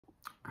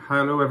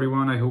Hello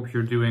everyone, I hope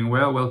you're doing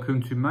well.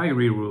 Welcome to my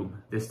real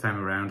room this time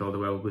around,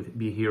 although I will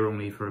be here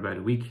only for about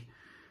a week.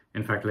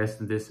 In fact, less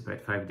than this,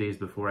 about 5 days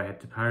before I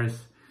head to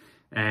Paris.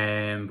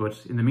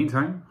 But in the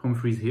meantime,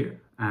 Humphrey's here,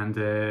 and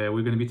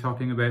we're going to be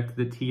talking about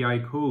the TI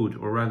code,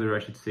 or rather I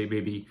should say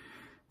maybe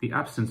the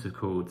absence of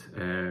code.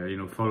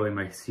 Following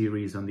my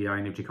series on the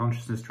INFJ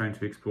consciousness, trying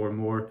to explore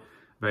more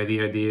by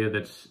the idea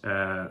that,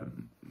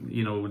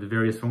 the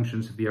various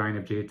functions of the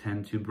INFJ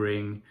tend to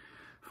bring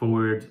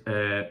forward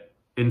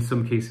in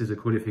some cases a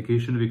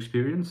codification of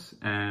experience,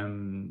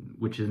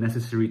 which is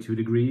necessary to a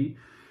degree,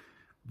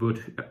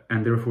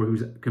 and therefore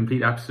whose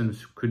complete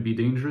absence could be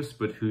dangerous,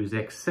 but whose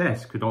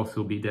excess could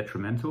also be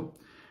detrimental.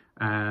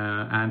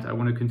 And I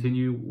want to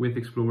continue with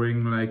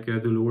exploring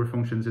the lower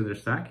functions in their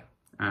stack,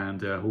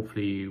 and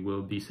hopefully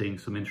we'll be saying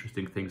some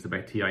interesting things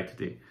about TI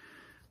today.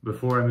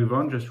 Before I move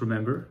on, just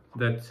remember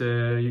that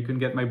you can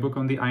get my book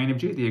on the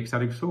INFJ, the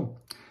Ecstatic Soul.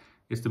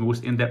 It's the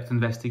most in-depth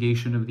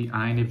investigation of the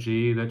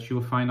INFJ that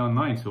you'll find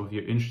online. So if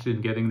you're interested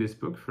in getting this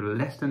book for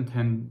less than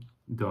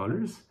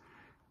 $10,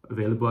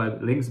 available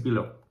at links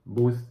below,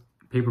 both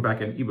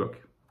paperback and ebook.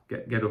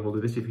 Get a hold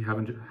of this if you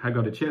haven't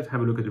got it yet.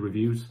 Have a look at the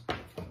reviews.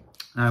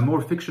 More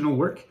fictional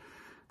work.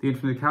 The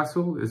Infinite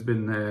Castle has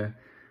been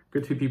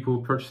good to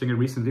people purchasing it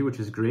recently, which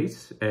is great.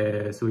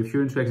 So if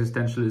you're into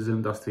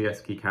existentialism,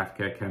 Dostoevsky,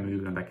 Kafka,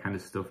 Camus, and that kind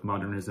of stuff,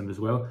 modernism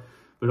as well.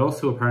 But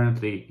also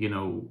apparently,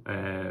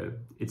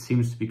 it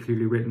seems to be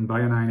clearly written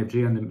by an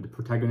INFJ, and the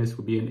protagonist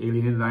would be an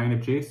alienated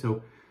INFJ.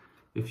 So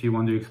if you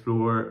want to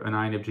explore an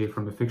INFJ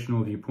from a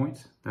fictional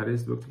viewpoint, that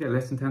is the book to get.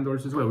 Less than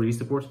 $10 as well. Really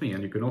supports me.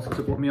 And you can also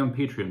support me on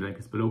Patreon. The link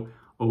is below.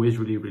 Always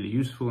really, really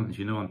useful. And as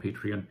you know, on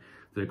Patreon,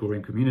 there's a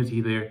growing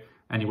community there.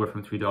 Anywhere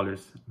from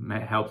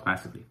 $3 helps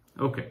massively.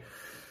 Okay.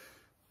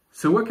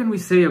 So what can we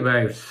say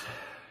about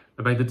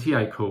the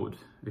TI code?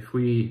 If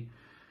we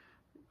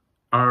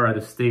are at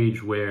a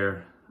stage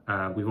where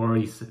we've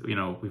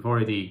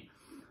already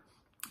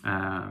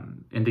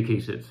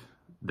indicated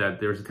that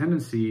there's a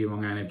tendency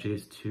among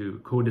INFJs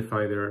to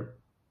codify their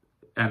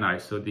NI,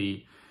 so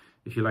the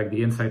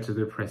insights of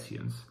their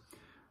prescience.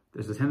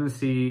 There's a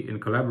tendency in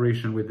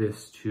collaboration with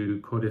this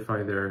to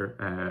codify their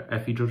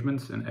FE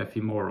judgments and FE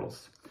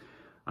morals.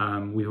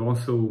 We've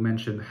also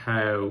mentioned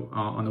how,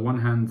 on the one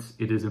hand,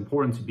 it is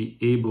important to be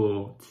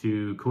able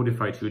to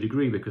codify to a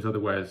degree, because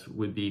otherwise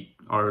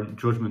our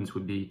judgments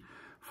would be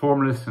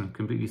formless and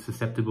completely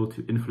susceptible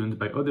to influence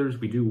by others.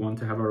 We do want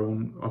to have our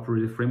own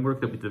operative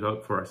framework that we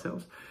develop for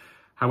ourselves.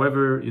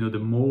 However, the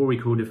more we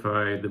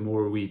codify, the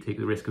more we take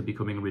the risk of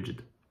becoming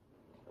rigid.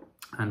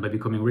 And by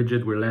becoming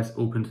rigid, we're less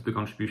open to the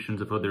contributions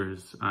of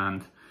others,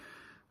 and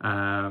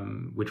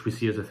which we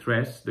see as a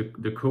threat.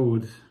 The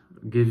code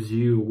gives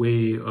you a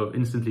way of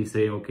instantly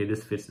saying, okay,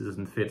 this fits, this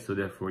doesn't fit, so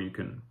therefore you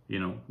can,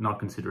 not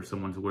consider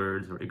someone's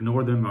words or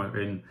ignore them, or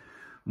in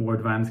more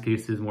advanced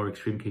cases, more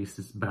extreme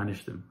cases,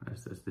 banish them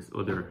as this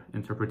other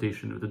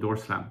interpretation of the door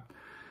slam.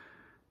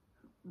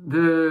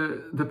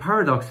 The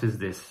paradox is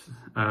this,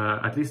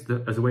 at least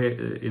as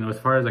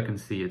far as I can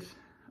see it,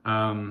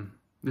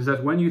 is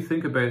that when you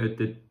think about it,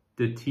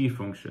 the T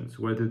functions,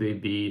 whether they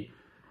be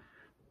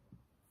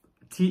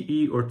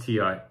TE or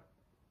TI,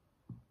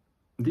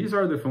 these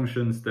are the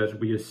functions that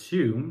we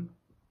assume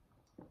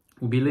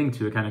will be linked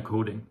to a kind of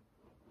coding,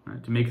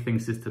 right, to make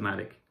things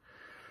systematic.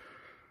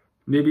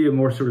 Maybe a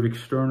more sort of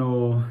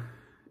external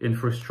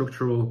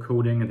infrastructural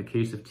coding in the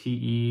case of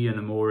TE, and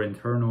a more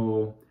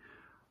internal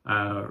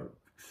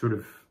sort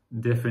of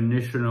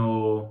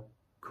definitional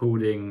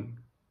coding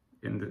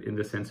in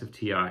the sense of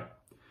TI.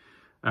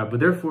 But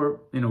therefore,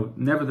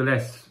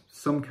 nevertheless,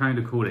 some kind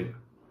of coding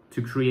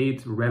to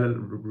create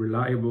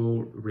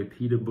reliable,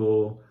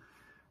 repeatable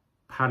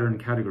pattern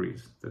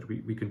categories that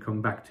we can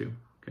come back to.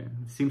 Okay,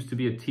 it seems to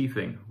be a T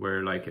thing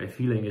where a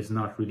feeling is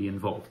not really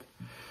involved.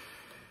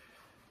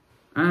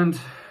 And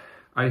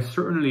I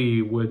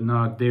certainly would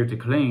not dare to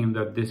claim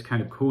that this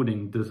kind of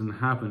coding doesn't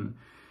happen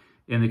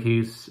in the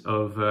case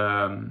of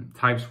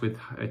types with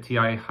a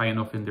TI high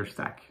enough in their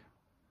stack,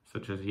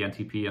 such as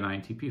ENTP and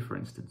INTP, for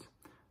instance,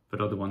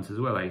 but other ones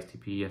as well,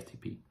 ISTP,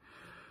 STP.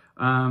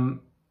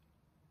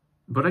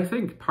 But I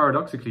think,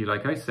 paradoxically,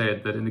 like I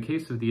said, that in the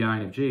case of the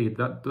INFJ,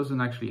 that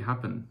doesn't actually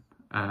happen.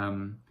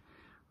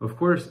 Of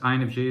course,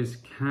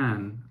 INFJs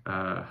can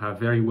have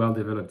very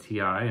well-developed TI,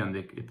 and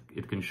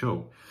it can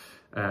show.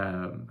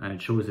 And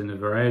it shows in a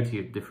variety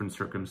of different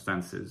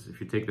circumstances. If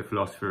you take the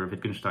philosopher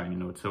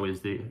Wittgenstein, it's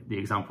always the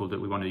example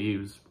that we want to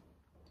use.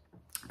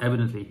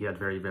 Evidently, he had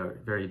very, very,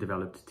 very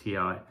developed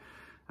TI,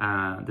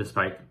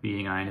 despite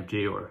being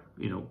INFJ, or,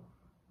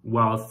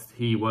 whilst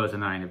he was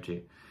an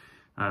INFJ,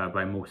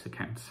 by most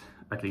accounts,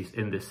 at least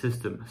in this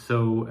system.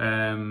 So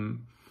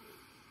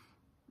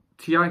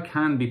TI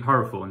can be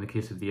powerful in the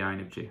case of the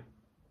INFJ,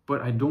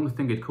 but I don't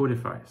think it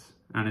codifies.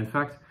 And in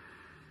fact,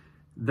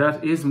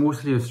 that is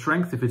mostly a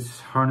strength if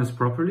it's harnessed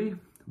properly,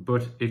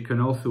 but it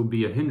can also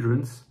be a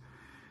hindrance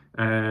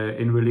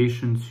in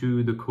relation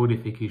to the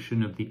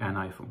codification of the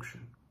NI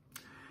function.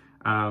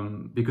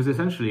 Because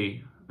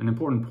essentially, an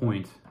important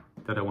point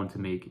that I want to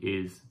make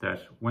is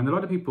that when a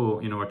lot of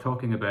people, are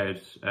talking about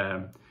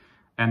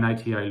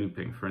NITI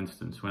looping, for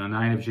instance, when an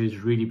INFJ is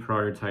really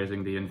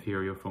prioritizing the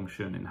inferior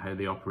function and how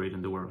they operate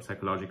in the world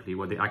psychologically,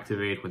 what they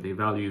activate, what they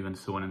value, and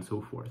so on and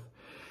so forth.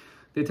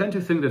 They tend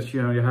to think that, you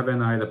have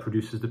NI that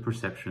produces the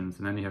perceptions,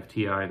 and then you have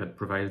TI that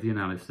provides the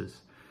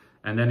analysis,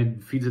 and then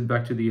it feeds it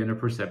back to the inner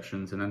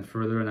perceptions, and then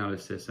further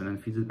analysis, and then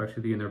feeds it back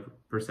to the inner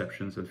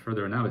perceptions and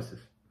further analysis.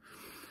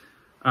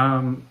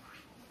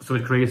 So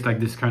it creates like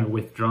this kind of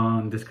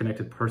withdrawn,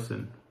 disconnected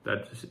person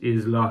that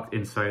is locked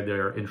inside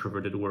their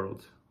introverted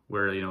world,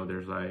 where,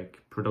 there's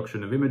like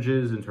production of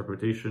images,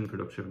 interpretation,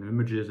 production of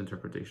images,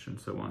 interpretation,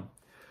 so on.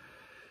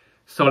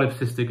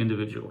 Solipsistic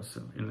individuals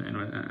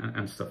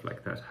and stuff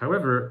like that.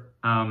 However,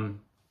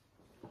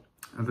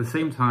 at the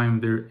same time,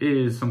 there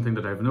is something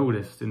that I've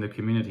noticed in the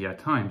community at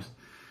times,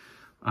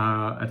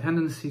 a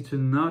tendency to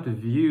not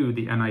view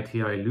the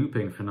NITI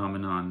looping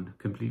phenomenon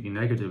completely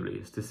negatively,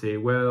 is to say,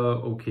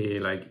 well, okay,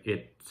 like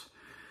it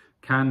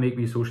can make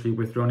me socially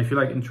withdrawn. If you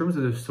like, in terms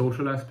of the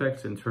social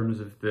aspects, in terms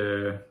of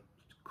the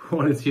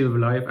quality of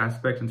life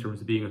aspect, in terms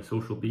of being a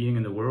social being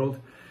in the world,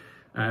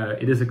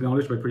 it is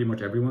acknowledged by pretty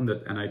much everyone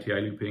that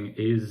NITI looping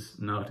is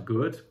not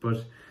good,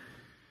 but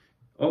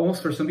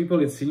almost for some people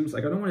it seems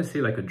like, I don't want to say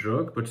like a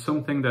drug, but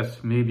something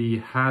that maybe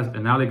has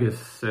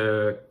analogous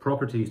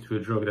properties to a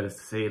drug. That is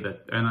to say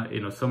that,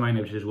 some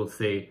INFJs will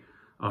say,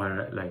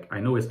 like, I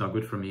know it's not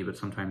good for me, but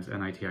sometimes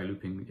NITI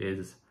looping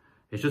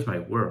it's just my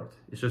world.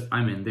 It's just,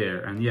 I'm in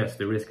there. And yes,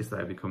 the risk is that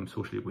I become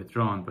socially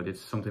withdrawn, but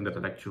it's something that I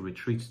like to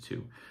retreat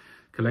to,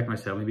 collect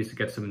myself, maybe to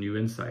get some new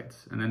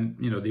insights. And then,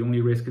 the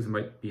only risk is it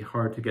might be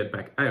hard to get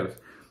back out.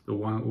 But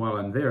while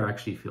I'm there, I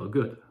actually feel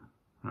good,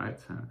 right?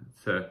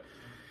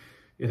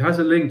 It has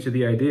a link to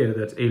the idea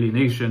that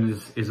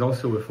alienation is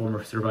also a form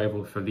of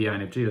survival for the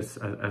INFJ,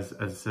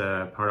 as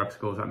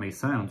paradoxical as that may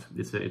sound.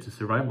 It's a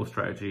survival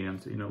strategy,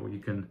 and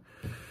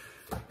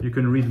you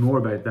can read more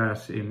about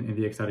that in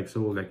the Ecstatic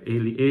Soul. Like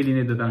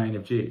alienated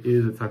INFJ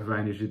is a type of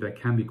INFJ that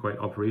can be quite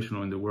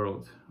operational in the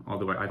world.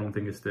 Although I don't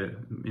think it's the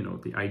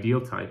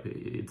ideal type.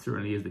 It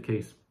certainly is the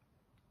case.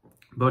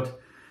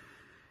 But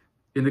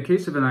in the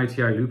case of an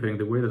NITI looping,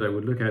 the way that I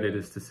would look at it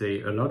is to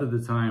say, a lot of the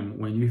time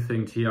when you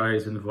think TI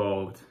is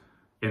involved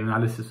in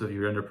analysis of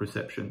your inner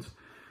perceptions,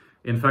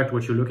 in fact,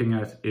 what you're looking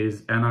at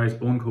is NI's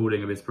own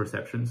coding of its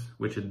perceptions,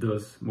 which it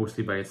does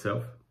mostly by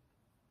itself,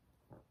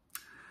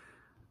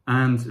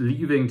 and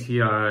leaving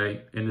TI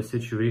in a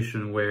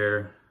situation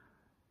where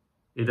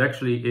it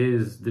actually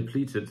is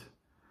depleted.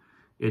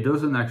 It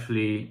doesn't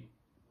actually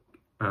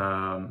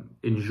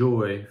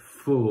enjoy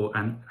full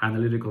and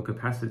analytical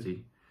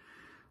capacity,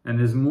 and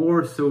is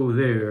more so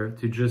there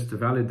to just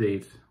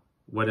validate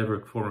whatever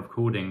form of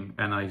coding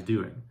NI is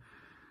doing.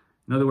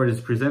 In other words,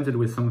 it's presented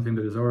with something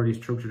that is already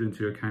structured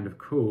into a kind of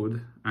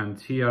code, and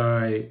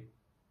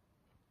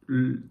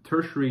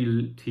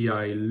tertiary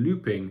TI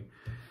looping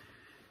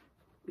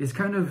is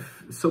kind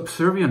of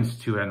subservient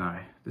to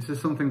NI. This is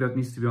something that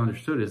needs to be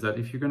understood, is that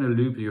if you're going to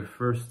loop your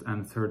first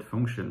and third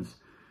functions,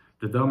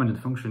 the dominant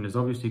function is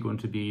obviously going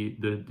to be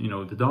the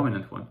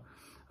dominant one,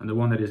 and the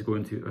one that is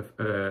going to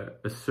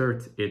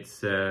assert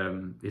its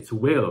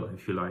will,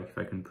 if you like, if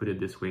I can put it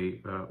this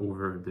way,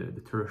 over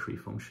the tertiary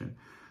function.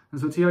 And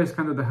so TI is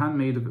kind of the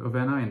handmaid of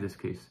NI in this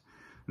case.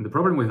 And the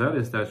problem with that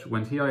is that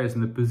when TI is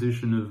in the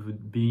position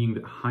of being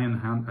the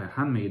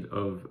handmaid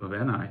of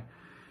NI,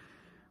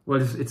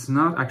 well, it's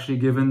not actually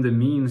given the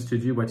means to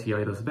do what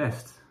TI does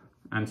best.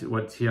 And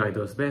what TI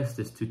does best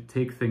is to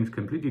take things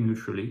completely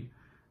neutrally,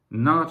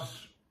 not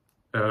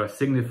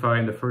signify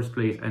in the first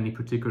place any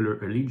particular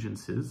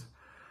allegiances,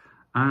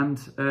 and,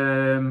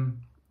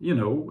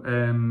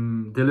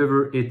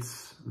 deliver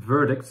its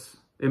verdicts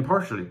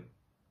impartially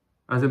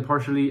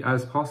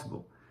as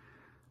possible.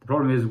 The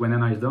problem is when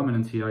NI is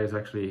dominant, TI is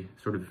actually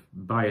sort of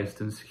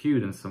biased and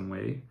skewed in some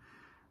way,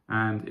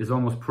 and is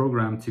almost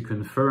programmed to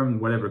confirm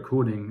whatever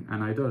coding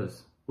NI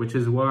does, which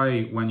is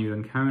why when you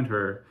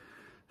encounter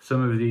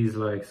some of these,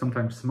 like,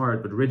 sometimes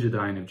smart but rigid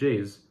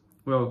INFJs,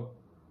 well,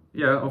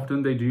 yeah,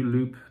 often they do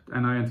loop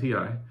NI and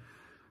TI,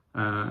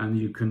 and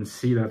you can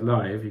see that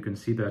live, you can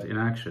see that in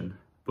action,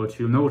 but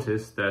you'll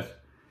notice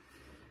that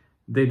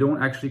they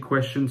don't actually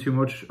question too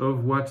much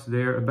of what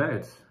they're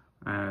about.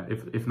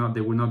 If not,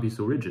 they would not be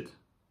so rigid.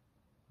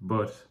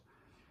 But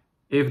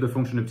if the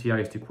function of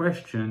TI is to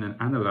question and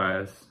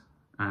analyze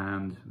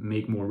and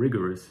make more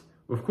rigorous,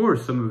 of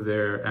course, some of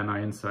their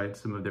NI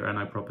insights, some of their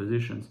NI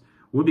propositions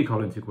would be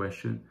called into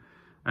question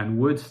and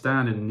would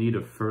stand in need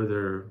of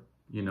further,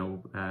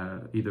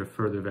 either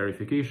further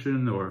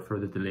verification or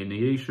further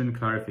delineation,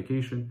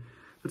 clarification.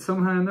 But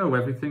somehow, no,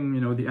 everything,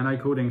 the NI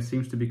coding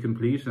seems to be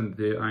complete, and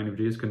the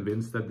INFJ is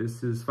convinced that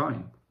this is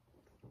fine,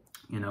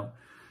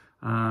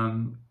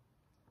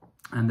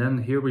 And then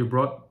here we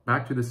brought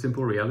back to the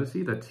simple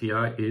reality that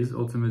TI is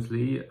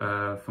ultimately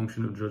a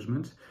function of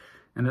judgment,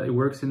 and that it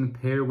works in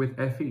pair with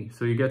FE.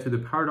 So you get to the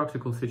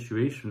paradoxical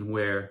situation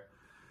where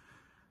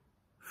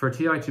for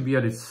TI to be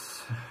at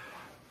its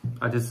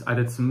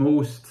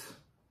most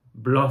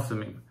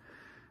blossoming,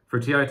 For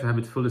TI to have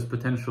its fullest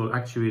potential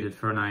actuated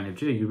for an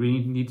INFJ, you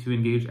really need to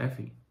engage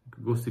FE.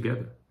 It goes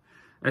together.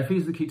 FE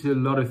is the key to a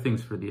lot of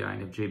things for the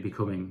INFJ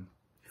becoming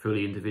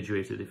fully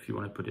individuated, if you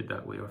want to put it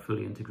that way, or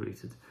fully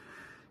integrated.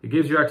 It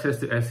gives you access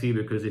to SE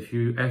because if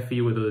you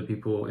FE with other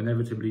people,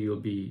 inevitably you'll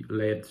be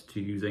led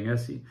to using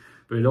SE.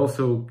 But it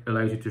also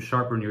allows you to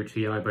sharpen your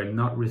TI by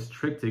not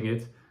restricting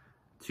it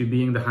to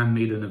being the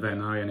handmaiden of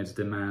NI and its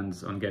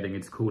demands on getting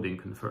its coding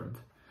confirmed.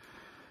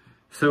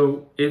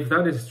 So if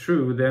that is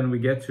true, then we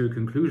get to a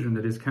conclusion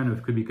that is kind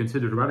of could be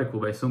considered radical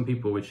by some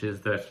people, which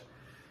is that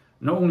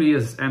not only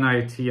is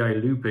NI-TI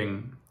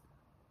looping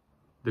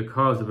the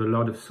cause of a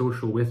lot of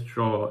social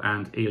withdrawal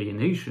and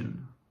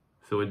alienation,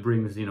 so it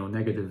brings,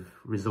 negative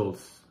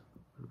results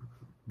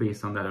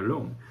based on that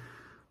alone.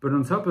 But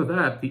on top of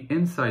that, the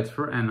insights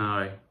for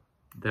NI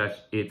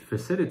that it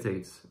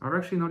facilitates are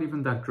actually not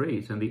even that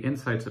great. And the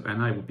insights of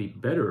NI would be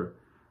better,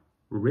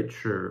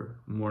 richer,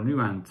 more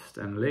nuanced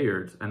and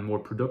layered and more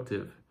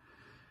productive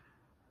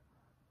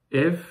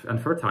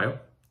and fertile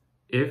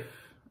if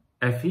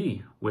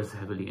FE was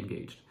heavily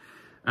engaged.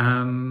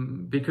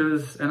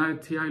 Because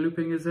NI-TI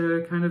looping is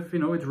a kind of,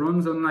 it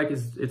runs on like,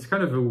 it's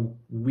kind of a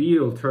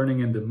wheel turning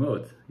in the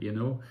mud, it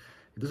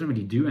doesn't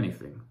really do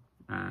anything.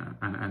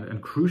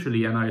 And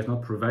crucially, NI is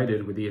not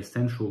provided with the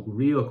essential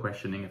real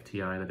questioning of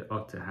TI that it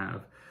ought to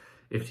have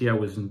if TI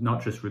was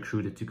not just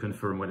recruited to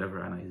confirm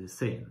whatever NI is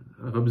saying.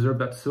 I've observed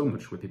that so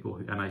much with people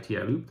who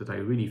NI-TI loop that I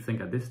really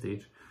think at this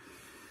stage,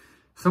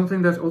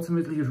 something that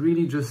ultimately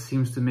really just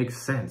seems to make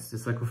sense.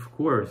 It's like, of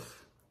course,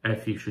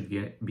 FE should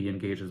be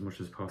engaged as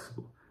much as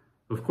possible.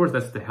 Of course,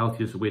 that's the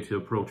healthiest way to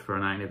approach for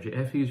an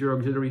INFJ. FE is your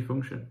auxiliary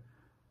function.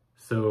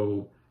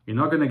 So you're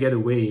not going to get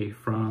away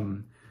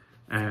from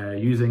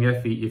using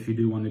FE if you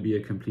do want to be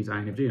a complete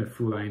INFJ, a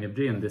full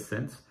INFJ in this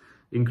sense,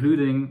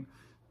 including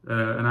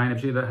an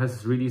INFJ that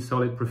has really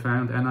solid,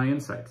 profound NI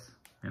insights.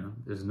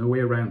 There's no way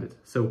around it.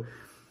 So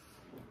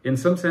in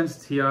some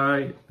sense,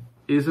 TI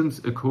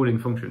isn't a coding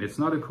function. It's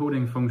not a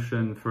coding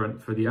function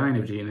for the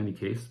INFJ in any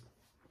case.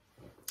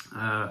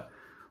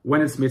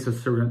 When it's made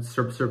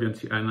subservient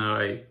to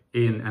NI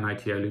in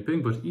NI-TI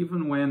looping, but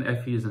even when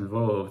FE is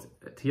involved,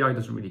 TI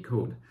doesn't really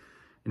code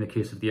in the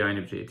case of the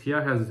INFJ. TI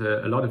has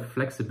a lot of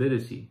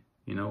flexibility,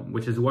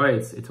 which is why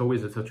it's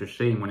always such a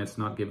shame when it's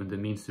not given the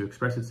means to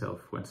express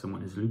itself when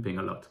someone is looping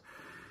a lot.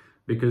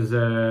 Because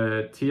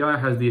TI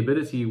has the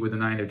ability with an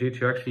INFJ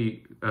to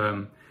actually,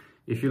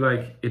 if you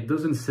like, it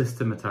doesn't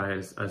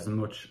systematize as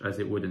much as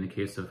it would in the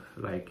case of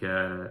like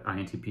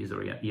INTPs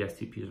or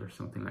ESTPs or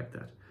something like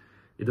that.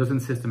 It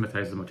doesn't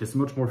systematize as much. It's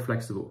much more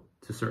flexible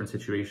to certain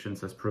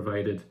situations as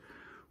provided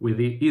with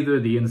either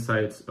the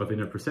insights of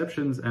inner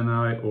perceptions,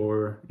 NI,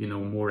 or,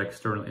 more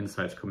external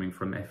insights coming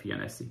from FE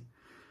and SE.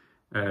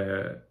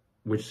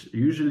 Which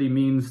usually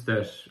means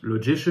that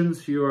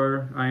logicians who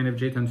are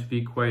INFJ tend to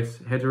be quite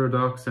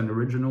heterodox and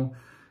original.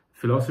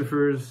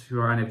 Philosophers who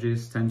are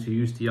INFJs tend to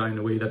use TI in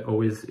a way that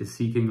always is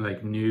seeking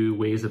like new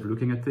ways of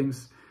looking at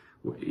things.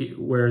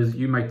 Whereas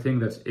you might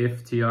think that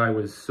if TI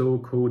was so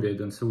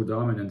coded and so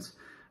dominant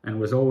and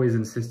was always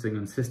insisting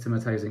on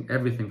systematizing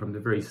everything from the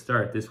very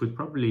start, this would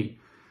probably,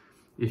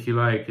 if you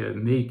like,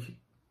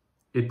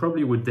 it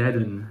probably would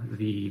deaden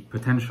the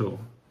potential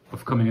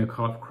of coming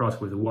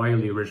across with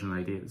wildly original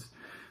ideas.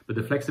 But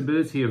the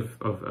flexibility of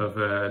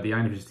the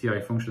INFJ's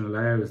TI function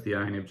allows the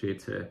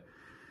INFJ to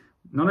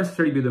not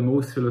necessarily be the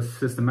most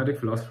systematic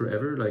philosopher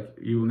ever, like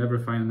you will never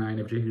find an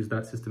INFJ who's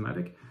that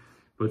systematic,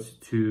 but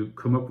to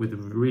come up with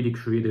really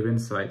creative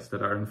insights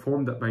that are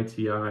informed by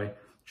TI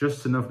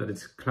just enough that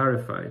it's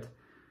clarified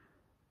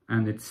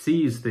and it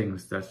sees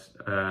things that,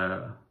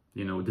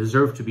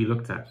 deserve to be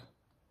looked at,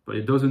 but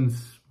it doesn't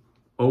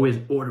always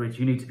order it.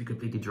 You need to be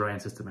completely dry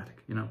and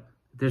systematic,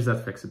 There's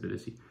that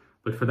flexibility.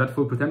 But for that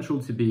full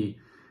potential to be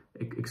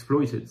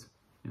exploited,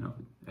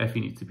 FE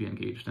needs to be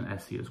engaged and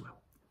SE as well.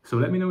 So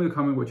let me know in the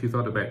comment what you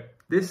thought about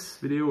this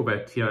video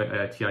about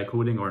TI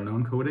coding or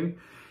non-coding.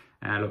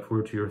 And I look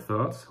forward to your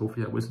thoughts.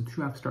 Hopefully that wasn't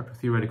too abstract or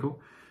theoretical,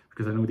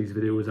 because I know these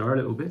videos are a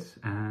little bit.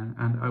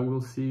 And I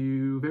will see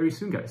you very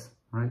soon, guys.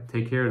 All right,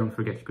 take care. Don't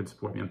forget you can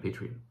support me on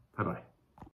Patreon. Bye-bye.